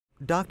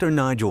Dr.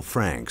 Nigel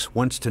Franks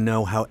wants to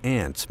know how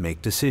ants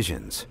make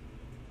decisions.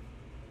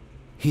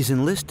 He's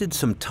enlisted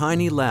some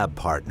tiny lab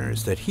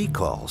partners that he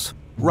calls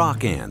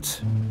rock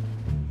ants.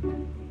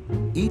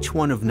 Each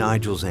one of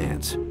Nigel's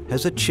ants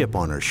has a chip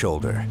on her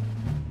shoulder.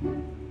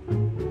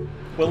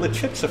 Well, the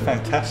chips are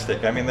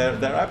fantastic. I mean,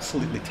 they're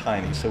absolutely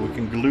tiny, so we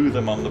can glue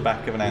them on the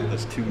back of an ant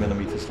that's 2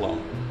 millimeters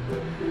long.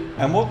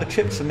 And what the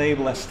chips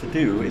enable us to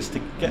do is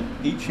to get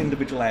each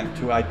individual ant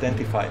to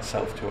identify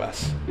itself to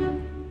us.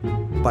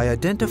 By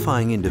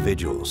identifying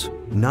individuals,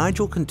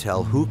 Nigel can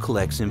tell who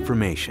collects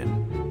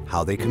information,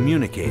 how they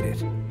communicate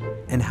it,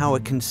 and how a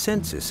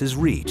consensus is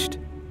reached.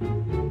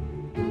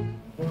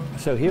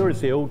 So here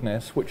is the old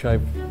nest, which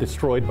I've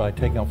destroyed by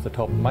taking off the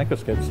top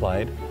microscope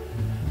slide.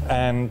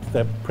 And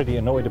they're pretty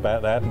annoyed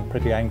about that and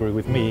pretty angry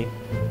with me.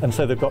 And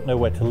so they've got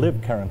nowhere to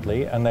live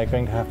currently, and they're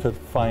going to have to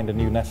find a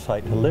new nest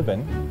site to live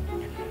in.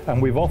 And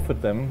we've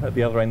offered them, at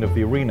the other end of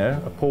the arena,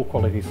 a poor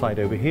quality site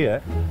over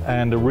here,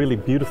 and a really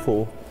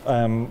beautiful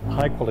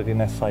high quality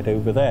nest site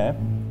over there.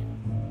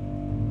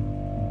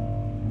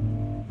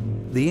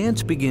 The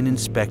ants begin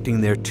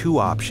inspecting their two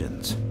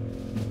options.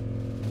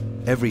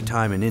 Every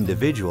time an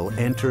individual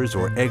enters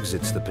or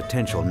exits the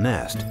potential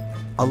nest,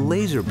 a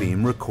laser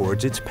beam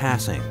records its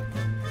passing.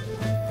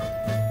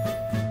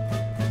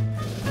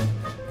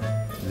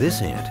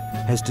 This ant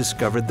has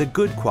discovered the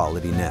good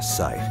quality nest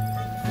site.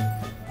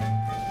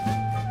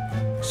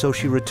 So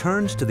she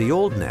returns to the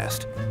old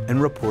nest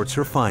and reports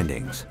her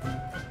findings.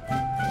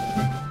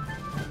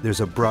 There's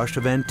a brush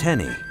of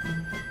antennae.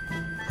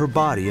 Her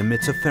body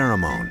emits a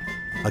pheromone,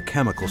 a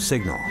chemical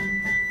signal.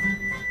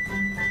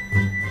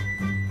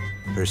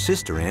 Her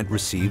sister ant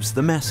receives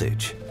the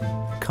message.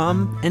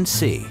 Come and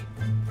see.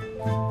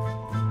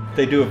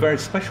 They do a very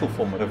special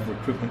form of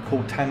recruitment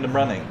called tandem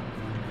running.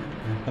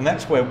 And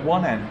that's where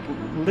one ant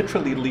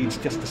literally leads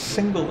just a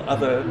single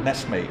other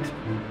nestmate.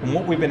 And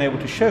what we've been able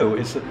to show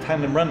is that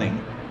tandem running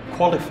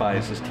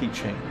qualifies as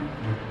teaching.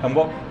 And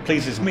what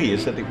pleases me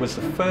is that it was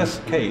the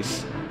first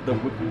case that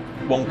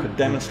one could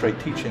demonstrate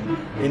teaching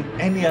in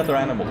any other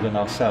animal than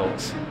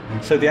ourselves.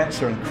 So the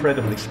ants are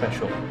incredibly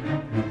special.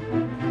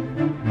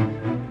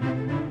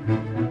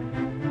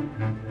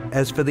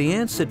 As for the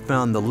ants that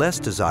found the less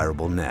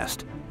desirable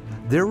nest,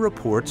 their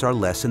reports are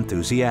less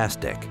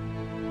enthusiastic.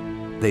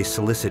 They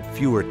solicit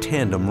fewer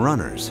tandem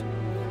runners.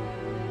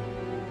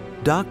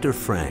 Dr.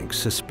 Franks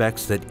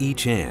suspects that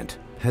each ant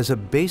has a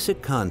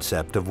basic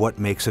concept of what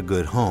makes a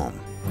good home.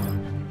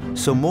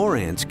 So more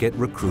ants get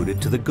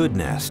recruited to the good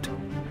nest,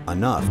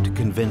 enough to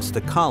convince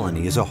the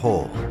colony as a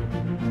whole.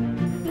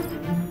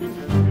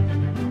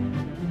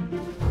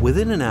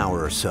 Within an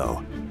hour or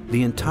so,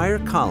 the entire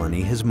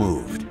colony has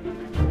moved.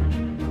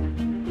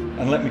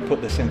 And let me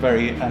put this in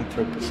very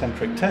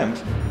anthropocentric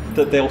terms,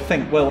 that they'll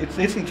think, well, it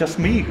isn't just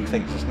me who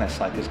thinks this nest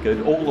site is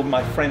good, all of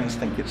my friends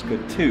think it's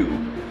good too.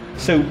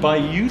 So by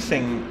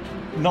using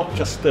not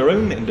just their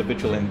own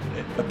individual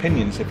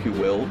opinions, if you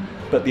will,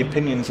 but the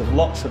opinions of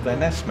lots of their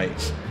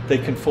nestmates, they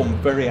can form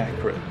very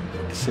accurate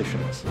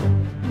decisions.